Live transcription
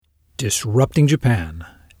Disrupting Japan,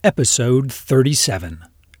 Episode 37.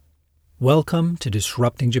 Welcome to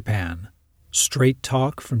Disrupting Japan, straight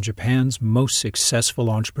talk from Japan's most successful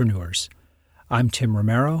entrepreneurs. I'm Tim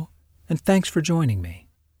Romero, and thanks for joining me.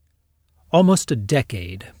 Almost a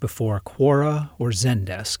decade before Quora or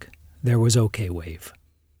Zendesk, there was OKWave.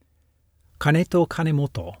 Kaneto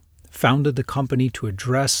Kanemoto founded the company to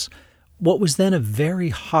address what was then a very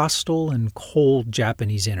hostile and cold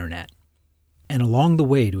Japanese internet. And along the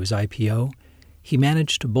way to his IPO, he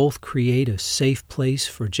managed to both create a safe place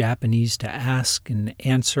for Japanese to ask and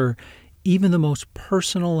answer even the most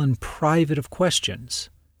personal and private of questions,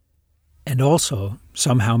 and also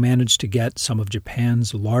somehow managed to get some of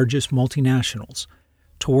Japan's largest multinationals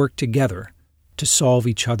to work together to solve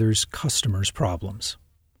each other's customers' problems.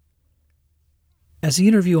 As the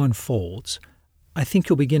interview unfolds, I think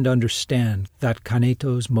you'll begin to understand that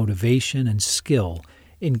Kaneto's motivation and skill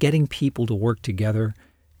in getting people to work together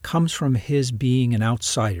comes from his being an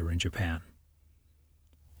outsider in Japan.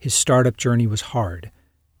 His startup journey was hard,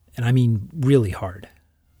 and I mean really hard.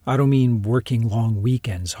 I don't mean working long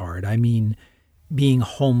weekends hard. I mean being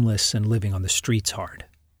homeless and living on the streets hard.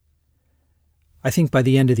 I think by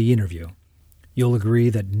the end of the interview, you'll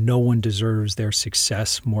agree that no one deserves their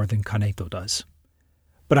success more than Kaneto does.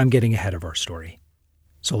 But I'm getting ahead of our story,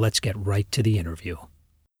 so let's get right to the interview.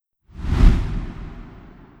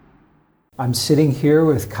 I'm sitting here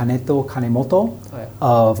with Kaneto Kanemoto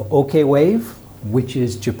of OKWave, which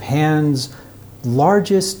is Japan's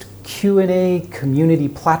largest Q&A community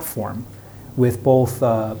platform with both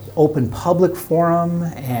open public forum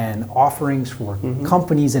and offerings for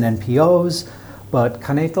companies and NPOs. But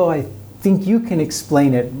Kaneto, I think you can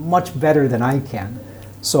explain it much better than I can.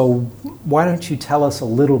 So why don't you tell us a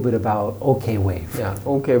little bit about OKWave? Yeah,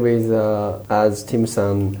 OKWave, as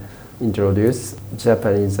Tim-san introduced,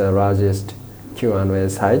 Japanese largest Q&A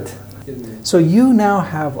site. So you now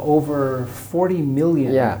have over 40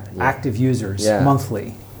 million active users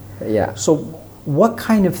monthly. Yeah. So what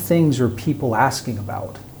kind of things are people asking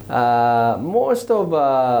about? Most of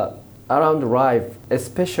around life,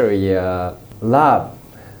 especially love.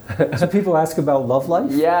 So people ask about love life?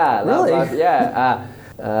 Yeah, really? Love life, yeah.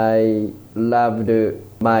 I loved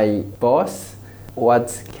my boss.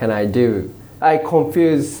 What can I do? I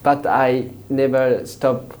confused, but I never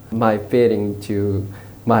stop my feeling to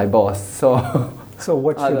my boss. So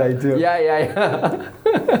what should I do? Yeah.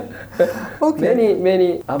 Okay.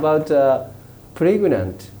 Many about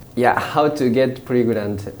pregnant. Yeah, how to get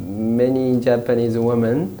pregnant. Many Japanese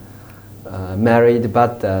women married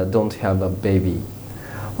but don't have a baby.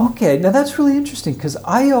 Okay, now that's really interesting because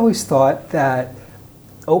I always thought that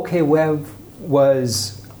OKWave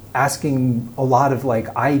was asking a lot of like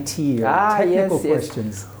IT or technical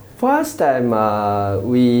questions. Yes. First time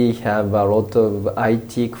we have a lot of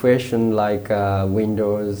IT questions like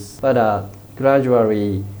Windows, but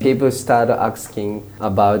gradually people start asking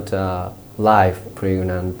about life,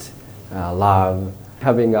 pregnant, love,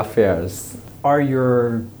 having affairs. Are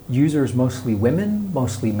your users mostly women,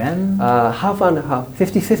 mostly men? Half and half.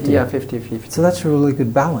 50-50? Yeah, 50-50. So that's a really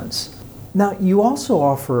good balance. Now, you also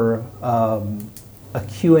offer a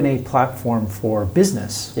Q&A platform for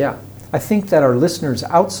business. Yeah. I think that our listeners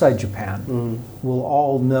outside Japan will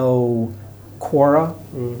all know Quora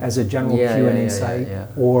as a general Q&A site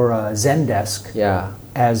or Zendesk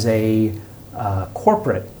as a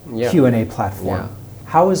corporate Q&A platform. Yeah.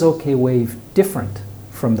 How is OKWave different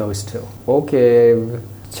from those two? OKWave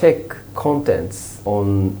check contents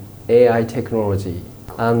on AI technology,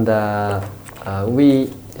 and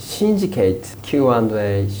we syndicate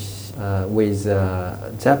Q&A with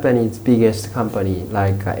Japanese biggest company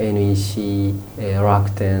like NEC,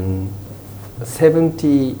 Rakuten,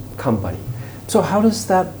 70 company. So how does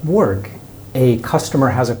that work? A customer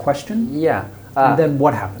has a question? Yeah. And then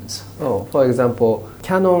what happens? For example,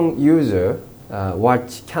 Canon user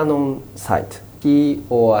watch Canon site. He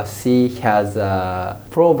or she has a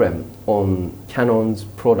problem on Canon's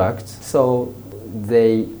products, so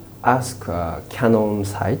they ask Canon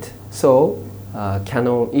site. So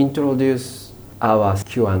Canon introduce our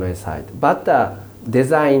Q&A site, but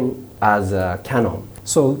design as Canon.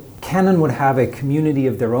 So Canon would have a community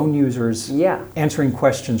of their own users answering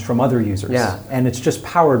questions from other users, and it's just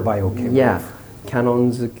powered by OKWave. Yeah,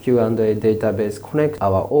 Canon's Q&A database connect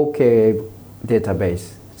our OKWave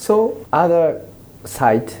database. So other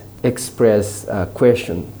site express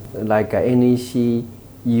question like NEC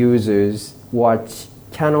users watch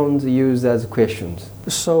Canon's users questions.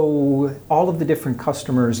 So all of the different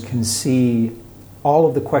customers can see all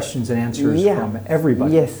of the questions and answers from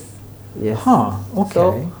everybody? Yes. Huh, okay.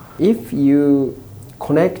 So if you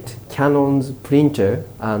connect Canon's printer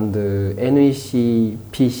and NEC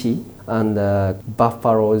PC and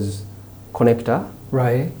Buffalo's connector.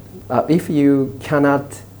 Right. If you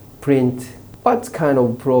cannot print, what kind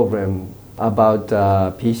of problem about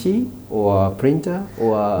PC or printer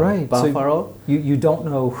or Right. Buffalo? So you don't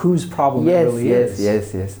know whose problem it really is.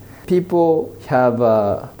 Yes. People have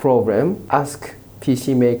a problem. Ask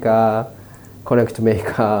PC maker, connect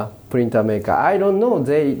maker, printer maker. I don't know.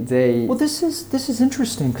 They. Well, this is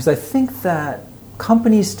interesting because I think that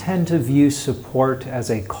companies tend to view support as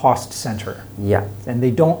a cost center. Yeah. And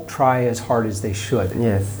they don't try as hard as they should.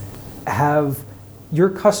 Yes. Have your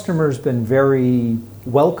customers been very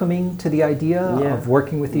welcoming to the idea of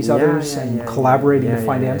working with these others and collaborating to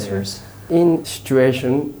find answers? In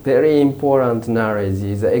situation, very important knowledge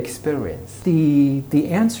is experience. The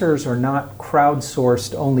answers are not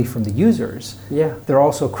crowdsourced only from the users. Yeah. They're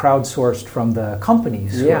also crowdsourced from the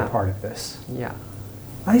companies who are part of this. Yeah.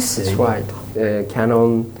 I see. That's right.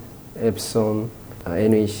 Canon, Epson,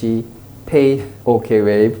 NEC paid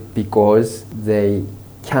OKWave because they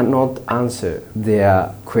cannot answer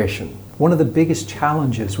their question. One of the biggest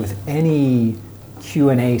challenges with any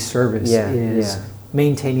Q&A service is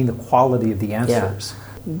maintaining the quality of the answers.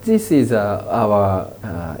 Yeah. This is our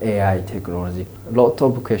AI technology. Lot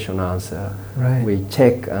of question answer. Right. We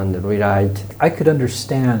check and rewrite. I could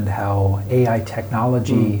understand how AI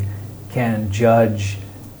technology can judge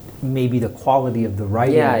maybe the quality of the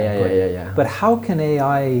writing. Yeah. But how can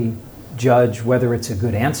AI judge whether it's a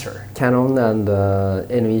good answer? Canon and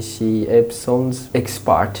NEC Epson's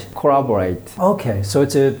expert collaborate. Okay, so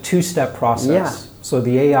it's a two-step process. Yeah. So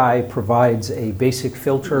the AI provides a basic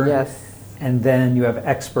filter. Yes. And then you have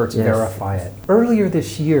experts verify it. Earlier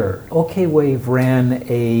this year, OKWave ran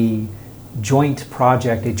a joint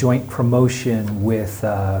project, a joint promotion with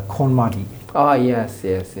KonMari. Oh, yes.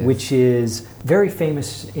 Which is very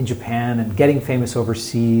famous in Japan and getting famous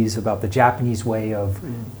overseas about the Japanese way of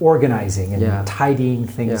organizing and tidying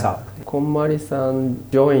things up. KonMari-san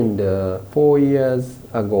joined 4 years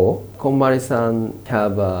ago. KonMari-san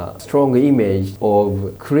have a strong image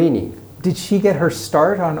of cleaning. Did she get her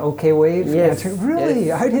start on OKWave? Yes. Really?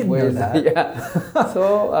 Yes. I didn't know that. Yeah.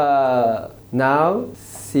 So now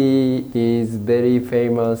she is very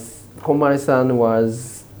famous. KonMari-san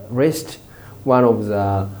was raised one of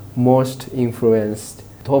the most influenced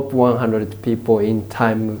top 100 people in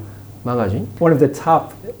Time magazine. One of the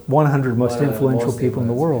top 100 most influential people in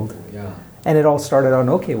the world. Yeah. And it all started on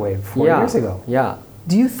OKWave 4 years ago. Yeah.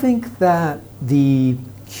 Do you think that the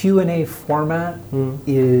Q&A format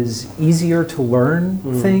is easier to learn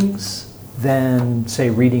things than, say,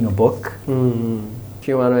 reading a book?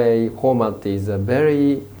 Q&A format is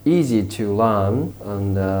very easy to learn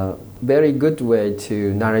and very good way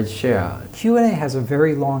to knowledge share. Q&A has a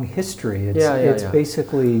very long history. It's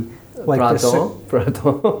basically like Plato.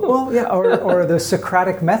 Well, yeah, or the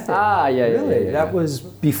Socratic method. Really, that was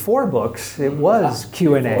before books. It was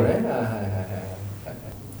Q&A.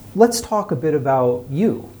 Let's talk a bit about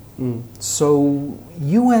you. So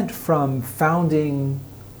you went from founding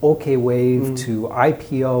OKWave to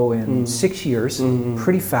IPO in 6 years,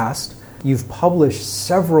 pretty fast. You've published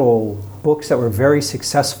several books that were very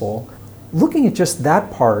successful. Looking at just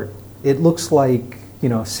that part, it looks like,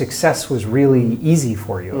 success was really easy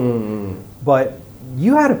for you. But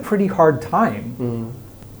you had a pretty hard time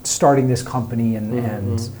starting this company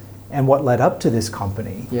and what led up to this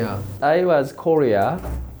company. Yeah, I was Korea.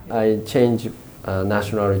 I changed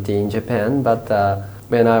nationality in Japan, but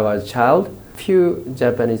when I was a child, few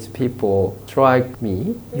Japanese people tried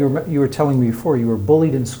me. You were telling me before you were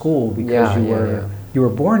bullied in school because you were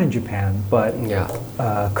born in Japan, but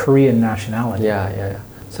Korean nationality.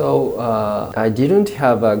 So I didn't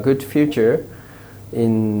have a good future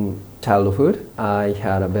in childhood. I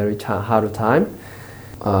had a very hard time.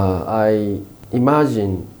 I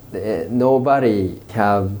imagine nobody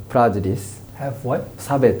have prejudice. Have what?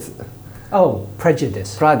 差別. Oh,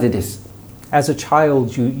 prejudice. Prejudice. As a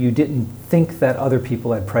child, you didn't think that other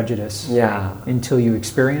people had prejudice until you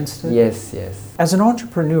experienced it? Yes. As an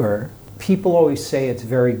entrepreneur, people always say it's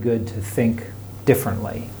very good to think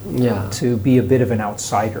differently, to be a bit of an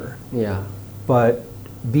outsider. But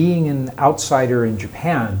being an outsider in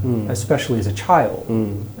Japan, especially as a child,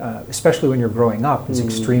 especially when you're growing up, is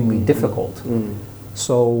extremely difficult.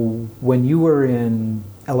 So when you were in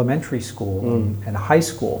elementary school and high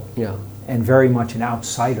school, and very much an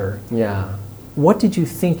outsider, what did you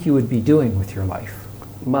think you would be doing with your life?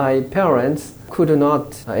 My parents could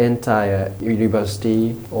not enter a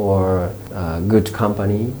university or a good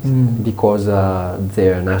company because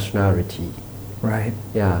their nationality. Right.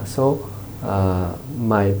 So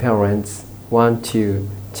my parents want to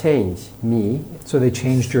change me. So they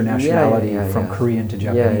changed your nationality from yeah. Korean to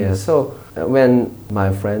Japanese. Yeah. So when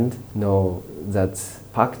my friend know that's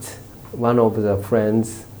fact, one of the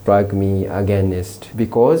friends struck me against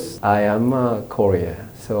because I am Korean.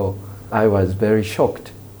 So I was very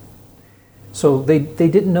shocked. So they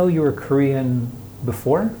didn't know you were Korean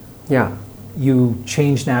before? Yeah. You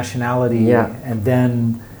changed nationality, Yeah. and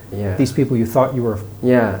then Yeah. these people you thought you were...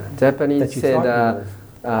 Yeah. Japanese that you said thought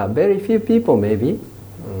very few people maybe.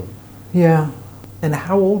 Yeah. And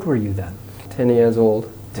how old were you then? 10 years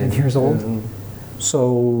old. 10 years old?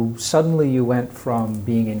 So suddenly you went from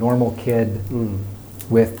being a normal kid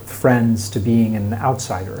with friends to being an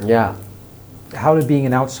outsider. Yeah. How did being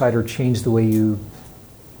an outsider change the way you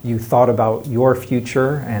thought about your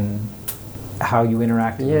future and how you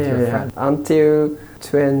interacted with your friends? Until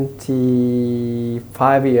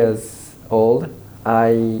 25 years old,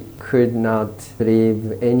 I could not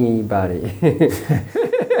believe anybody.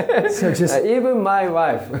 So just even my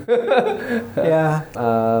wife. yeah.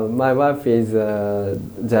 My wife is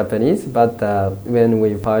Japanese, but when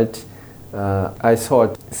we fight, I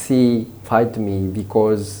thought she fight me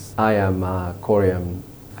because I am Korean.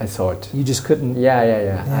 I thought. You just couldn't.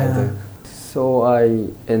 Yeah. So I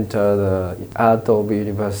entered the art of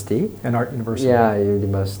university. An art university. Yeah,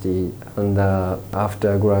 university. And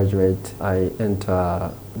after graduate, I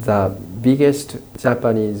enter the biggest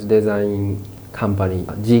Japanese design company,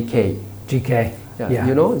 GK. GK. Yeah.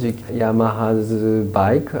 You know, Yamaha's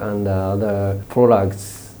bike and other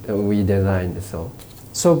products we designed.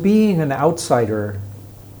 So being an outsider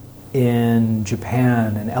in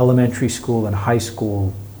Japan in elementary school and high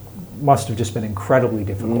school must have just been incredibly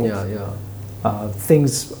difficult. Yeah.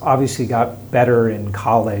 Things obviously got better in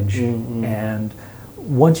college, and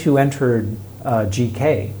once you entered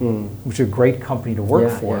GK, which is a great company to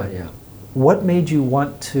work for, what made you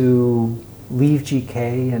want to leave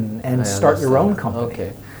GK and start your own company?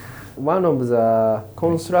 Okay. One of the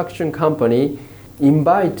construction company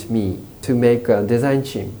invite me to make a design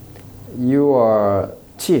team. You are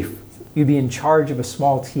chief. You'd be in charge of a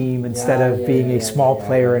small team instead of being a small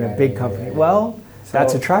player in a big company. Well,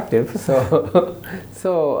 that's attractive.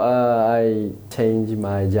 So I changed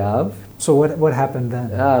my job. So what happened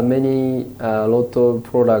then? Lot of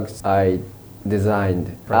products I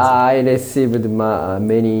designed. I received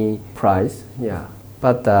many prize. Yeah,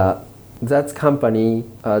 but that company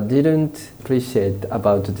didn't appreciate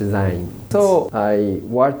about design. So I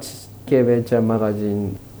watched KBH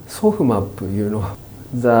magazine, Sofmap, you know.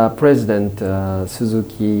 The president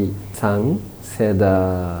Suzuki-san said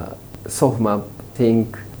Sofmap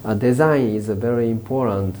think design is very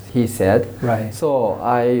important, he said. Right. So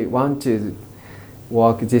I want to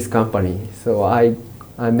work this company. So I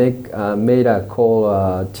made a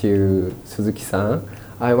call to Suzuki-san.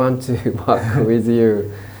 I want to work with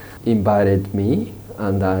you. Invited me,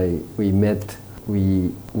 and we met.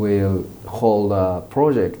 We will hold a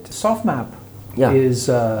project. Sofmap is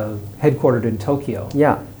headquartered in Tokyo.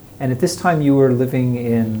 Yeah. And at this time you were living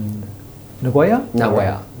in Nagoya?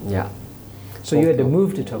 Nagoya, yeah. So you had to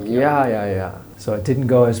move to Tokyo? Yeah. So it didn't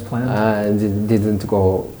go as planned? It didn't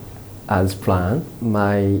go as planned.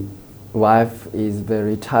 My wife is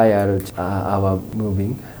very tired about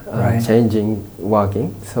moving, changing,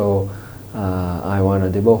 working. So I want a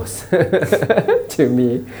divorce to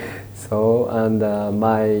me. So, and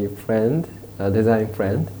my friend, design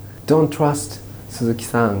friend, don't trust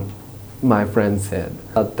Suzuki-san, my friend said.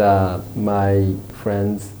 But my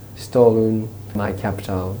friends stolen my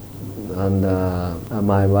capital, and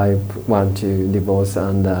my wife want to divorce,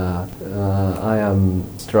 and I am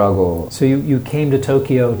struggle. So you came to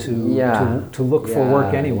Tokyo to look for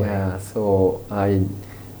work anyway. Yeah, so I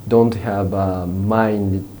don't have a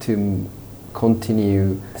mind to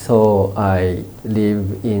continue, so I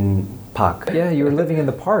live in park. Yeah, you were living in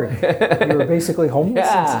the park. You were basically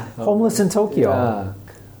homeless in Tokyo. Yeah.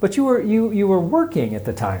 But you were working at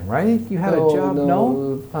the time, right? You had a job,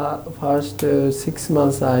 no? First 6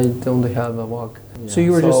 months I don't have a work. Yeah. So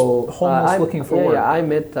you were just homeless looking for work? Yeah, I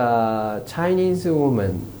met a Chinese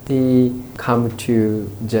woman. She come to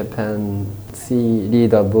Japan. She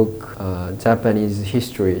read a book, Japanese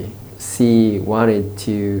history. She wanted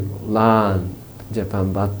to learn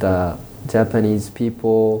Japan, but Japanese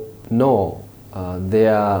people know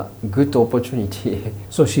there are good opportunity.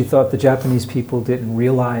 So she thought the Japanese people didn't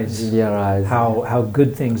realize how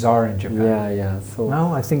good things are in Japan. Yeah. So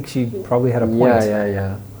no, I think she probably had a point.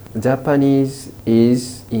 Yeah. Japanese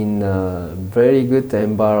is in a very good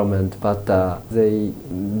environment, but they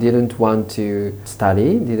didn't want to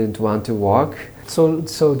study, didn't want to work.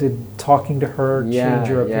 So did talking to her change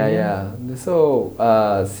your opinion? Yeah.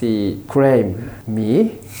 So she claimed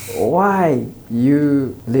me, why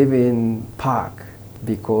you live in park?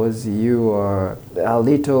 Because you are a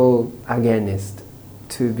little against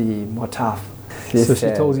to be more tough. She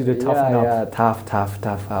told you to toughen up. Yeah, tough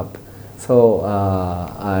up. So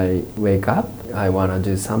I wake up, I want to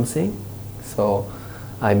do something. So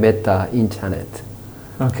I met the internet.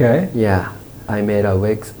 Okay. Yeah, I made a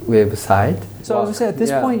website. So I was going to say, at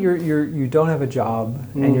this point, you don't have a job,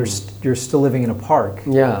 and you're still living in a park.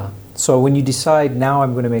 Yeah. So when you decide, now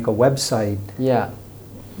I'm going to make a website,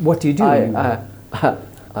 what do you do?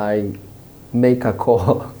 I make a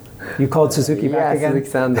call. You called Suzuki back again?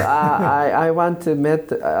 Yes, Suzuki-san. I want to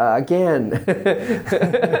meet again.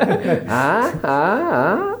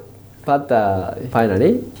 But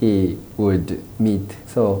finally, he would meet.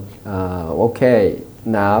 So, okay,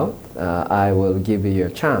 now I will give you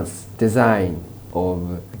a chance. Design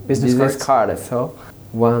of business card. So,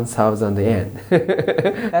 1,000 yen.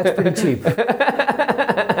 That's pretty cheap.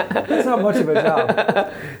 That's not much of a job.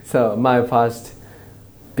 So, my first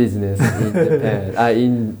business in Japan,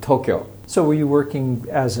 in Tokyo. So were you working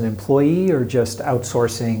as an employee or just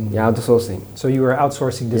outsourcing? Yeah, outsourcing. So you were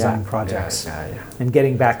outsourcing design projects and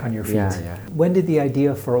getting back on your feet. Yeah. When did the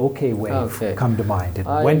idea for OK Wave come to mind?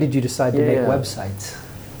 And when did you decide to make websites?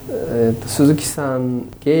 Suzuki-san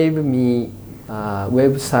gave me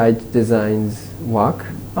website designs work.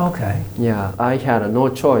 Okay. Yeah, I had no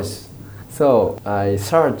choice. So I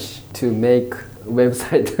searched to make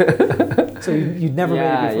website. So you'd never made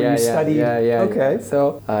it before you studied? Yeah. Okay.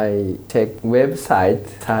 So I checked website,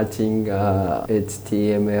 searching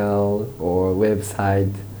HTML or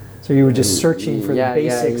website. So you were just searching for the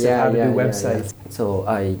basics of how to do websites. So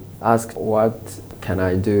I asked, what can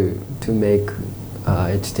I do to make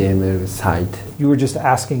HTML site? You were just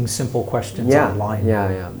asking simple questions online.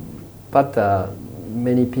 Yeah. But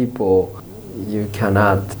many people, you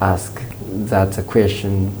cannot ask that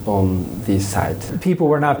question on this site. People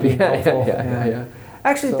were not being helpful. Yeah.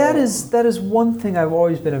 Actually, that is one thing I've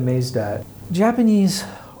always been amazed at. Japanese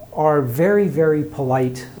are very, very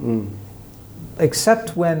polite,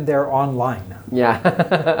 except when they're online. Yeah.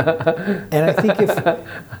 And I think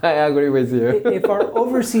I agree with you. If our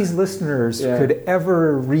overseas listeners could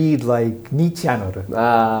ever read like Nichannel,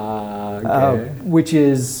 which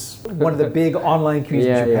is one of the big online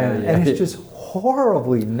communities in Japan, and it's just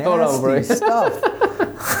horribly nasty stuff.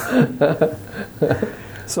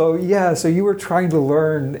 So you were trying to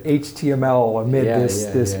learn HTML amid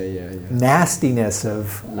this nastiness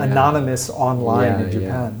of anonymous online in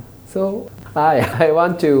Japan. So I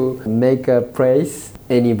want to make a place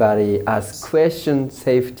anybody ask question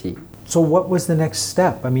safety. So what was the next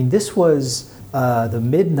step? I mean, this was the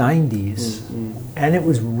mid-90s, and it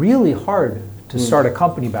was really hard to start a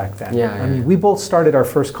company back then. I mean, we both started our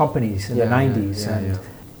first companies in the 90s, and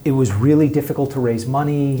it was really difficult to raise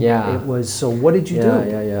money. It was. So what did you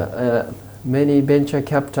do? Many venture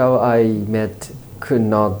capital I met could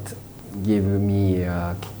not give me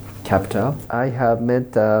capital. I have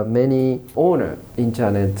met many owner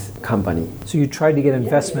internet company. So you tried to get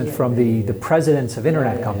investment from the presidents of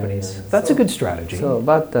internet companies. That's a good strategy. So,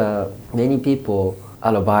 but many people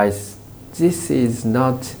advise, this is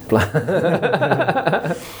not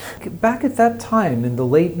Back at that time, in the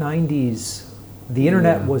late 90s, the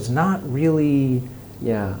internet was not really...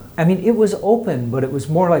 I mean, it was open, but it was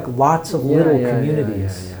more like lots of little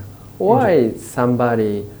communities. Why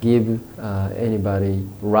somebody give anybody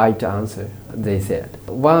right answer, they said.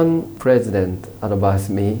 One president advised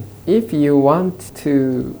me, if you want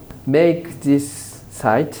to make this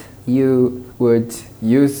site, you would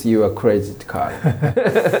use your credit card.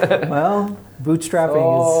 Well,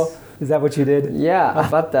 bootstrapping is that what you did? Yeah,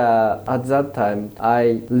 but at that time,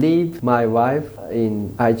 I leave my wife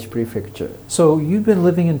in Aichi Prefecture. So you've been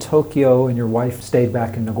living in Tokyo and your wife stayed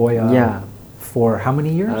back in Nagoya for how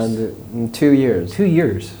many years? And 2 years. 2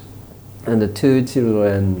 years. And the 2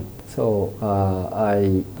 children. So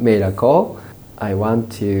I made a call. I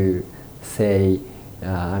want to say,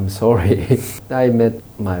 I'm sorry. I met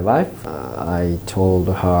my wife. I told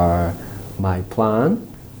her my plan.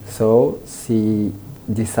 So she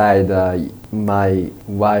decided my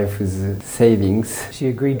wife's savings. She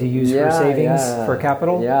agreed to use her savings for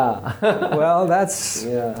capital? Yeah. Well, that's...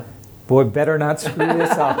 Boy, better not screw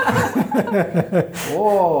this up.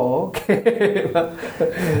 Oh, okay.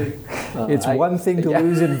 It's one thing to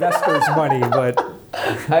lose investors' money, but...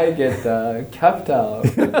 I get capital.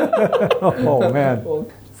 Oh, man.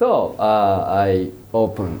 So I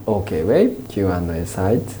opened OK Wave Q&A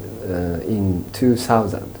site in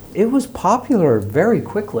 2000. It was popular very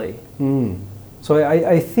quickly. So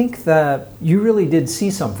I think that you really did see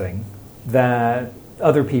something that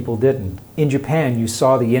other people didn't. In Japan, you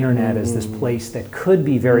saw the internet as this place that could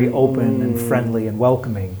be very open and friendly and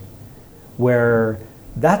welcoming, where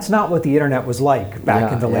that's not what the internet was like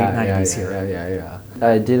back in the late 90s here.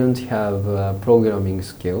 I didn't have a programming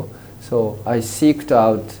skill, so I seeked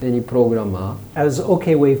out any programmer. As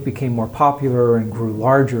OKWave became more popular and grew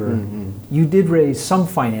larger, you did raise some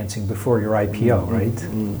financing before your IPO,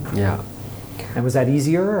 right? Yeah. And was that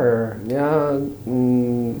easier, or? Yeah,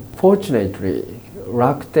 fortunately,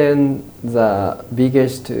 Rakuten, the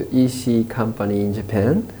biggest EC company in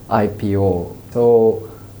Japan, IPO. So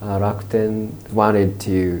Rakuten wanted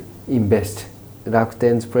to invest.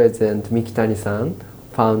 Rakuten's president, Mikitani-san,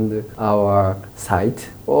 found our site.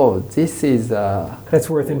 Oh, this is... that's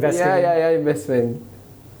worth investing in? Yeah, investment.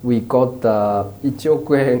 We got 1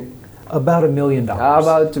億円. About $1 million.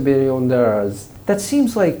 About $1 billion. That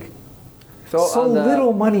seems like so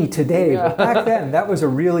little money today, but back then that was a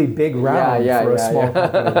really big round for a small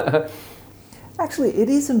company. Actually, it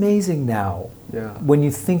is amazing now when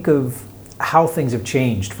you think of how things have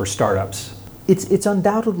changed for startups. It's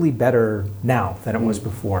undoubtedly better now than it was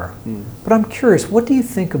before. But I'm curious, what do you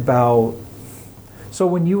think about... So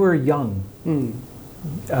when you were young,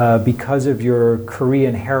 because of your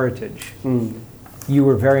Korean heritage, you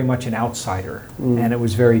were very much an outsider, and it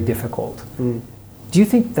was very difficult. Do you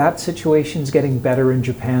think that situation's getting better in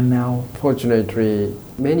Japan now? Fortunately,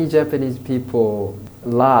 many Japanese people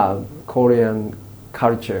love Korean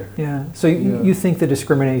culture. Yeah. So you think the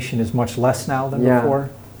discrimination is much less now than before?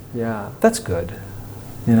 Yeah. That's good.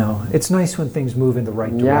 You know, it's nice when things move in the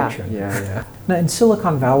right direction. Yeah. Now, in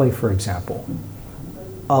Silicon Valley, for example,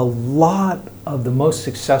 a lot of the most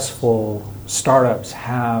successful startups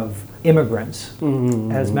have immigrants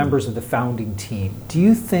as members of the founding team. Do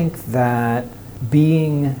you think that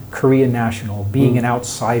being Korean national, being an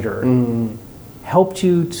outsider, helped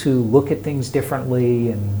you to look at things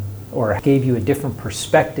differently or gave you a different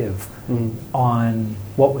perspective on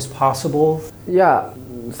what was possible? Yeah,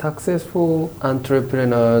 successful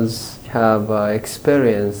entrepreneurs have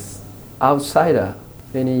experience outsider.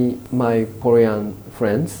 Many my Korean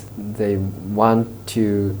friends, they want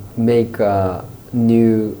to make a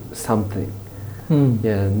new something.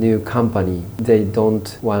 New company. They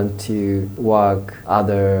don't want to work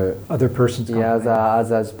other person's company.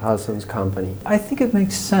 Other person's company. I think it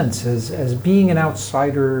makes sense as being an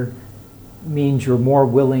outsider means you're more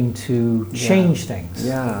willing to change things.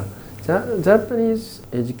 Yeah. Japanese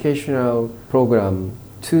educational program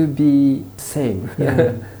to be same.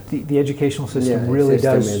 Yeah. The educational system really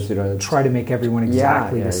does try to make everyone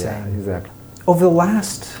exactly the same. Exactly. Over the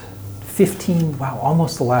last 15,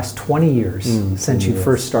 almost the last 20 years since you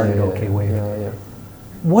first started OKWave.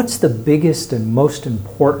 What's the biggest and most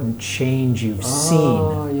important change you've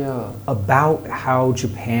seen about how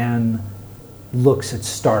Japan looks at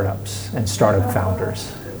startups and startup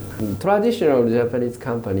founders? Traditional Japanese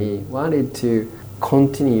company wanted to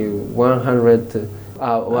continue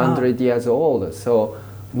 100 years old. So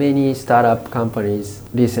many startup companies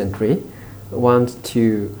recently want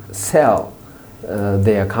to sell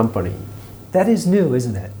their company. That is new,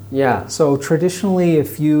 isn't it? Yeah. So traditionally,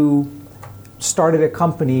 if you started a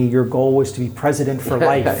company, your goal was to be president for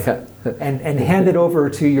life and hand it over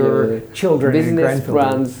to your children and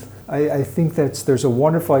grandchildren. Business I think there's a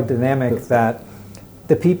wonderful dynamic that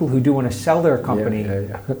the people who do want to sell their company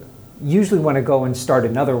usually want to go and start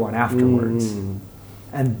another one afterwards.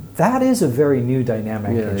 And that is a very new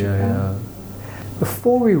dynamic in Japan.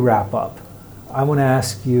 Before we wrap up, I want to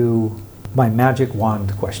ask you my magic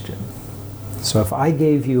wand question. So if I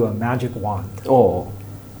gave you a magic wand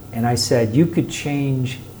and I said you could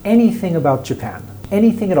change anything about Japan,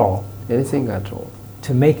 anything at all,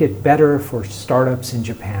 to make it better for startups in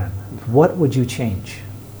Japan, what would you change?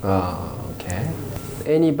 Okay.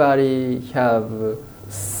 Anybody have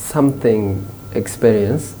something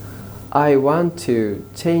experience? I want to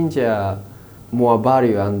change more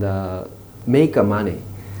value and make money.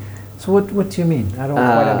 So what do you mean? I don't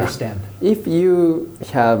quite understand. If you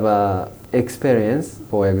have experience,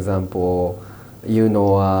 for example,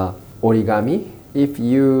 origami. If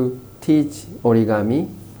you teach origami,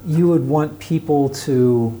 you would want people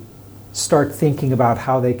to start thinking about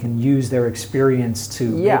how they can use their experience to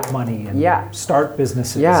make money and start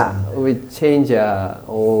businesses. Yeah, we change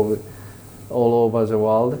all over the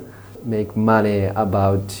world, make money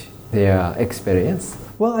about their experience.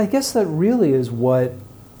 Well, I guess that really is what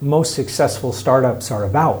most successful startups are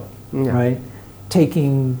about, right?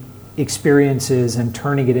 Taking experiences and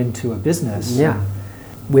turning it into a business. Yeah.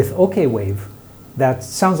 With OKWave, that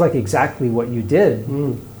sounds like exactly what you did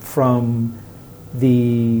from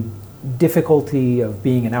the difficulty of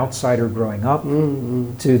being an outsider growing up,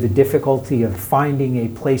 to the difficulty of finding a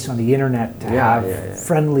place on the internet to have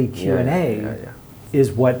friendly Q&A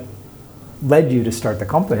is what led you to start the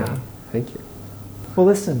company. Yeah. Thank you. Well,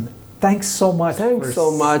 listen, thanks so much for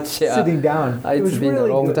sitting down. It was been really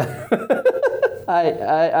a long time.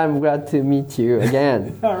 I'm glad to meet you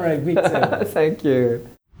again. All right, me too. Thank you.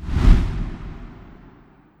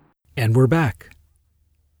 And we're back.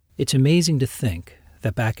 It's amazing to think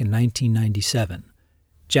that back in 1997,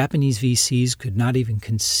 Japanese VCs could not even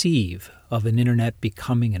conceive of an internet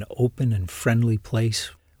becoming an open and friendly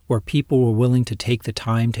place where people were willing to take the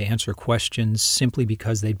time to answer questions simply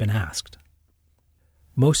because they'd been asked.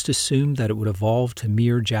 Most assumed that it would evolve to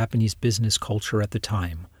mere Japanese business culture at the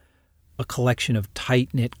time, a collection of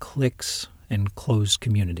tight-knit cliques and closed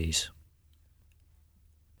communities.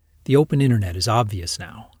 The open internet is obvious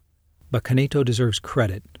now, but Kaneto deserves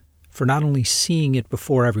credit for not only seeing it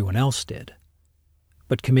before everyone else did,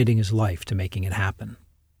 but committing his life to making it happen.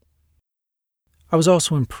 I was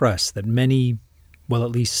also impressed that many, well,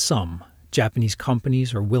 at least some, Japanese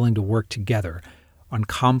companies are willing to work together on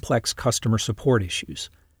complex customer support issues.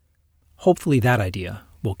 Hopefully that idea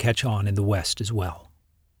will catch on in the West as well.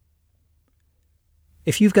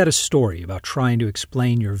 If you've got a story about trying to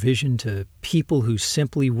explain your vision to people who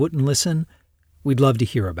simply wouldn't listen, we'd love to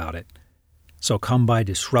hear about it. So come by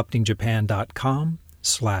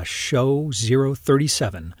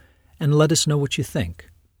disruptingjapan.com/show037 and let us know what you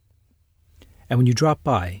think. And when you drop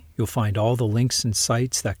by, you'll find all the links and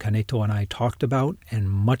sites that Kaneto and I talked about and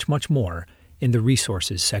much, much more in the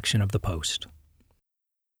resources section of the post.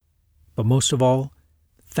 But most of all,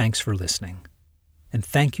 thanks for listening. And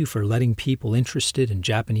thank you for letting people interested in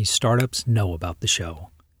Japanese startups know about the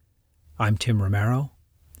show. I'm Tim Romero,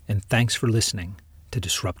 and thanks for listening to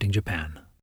Disrupting Japan.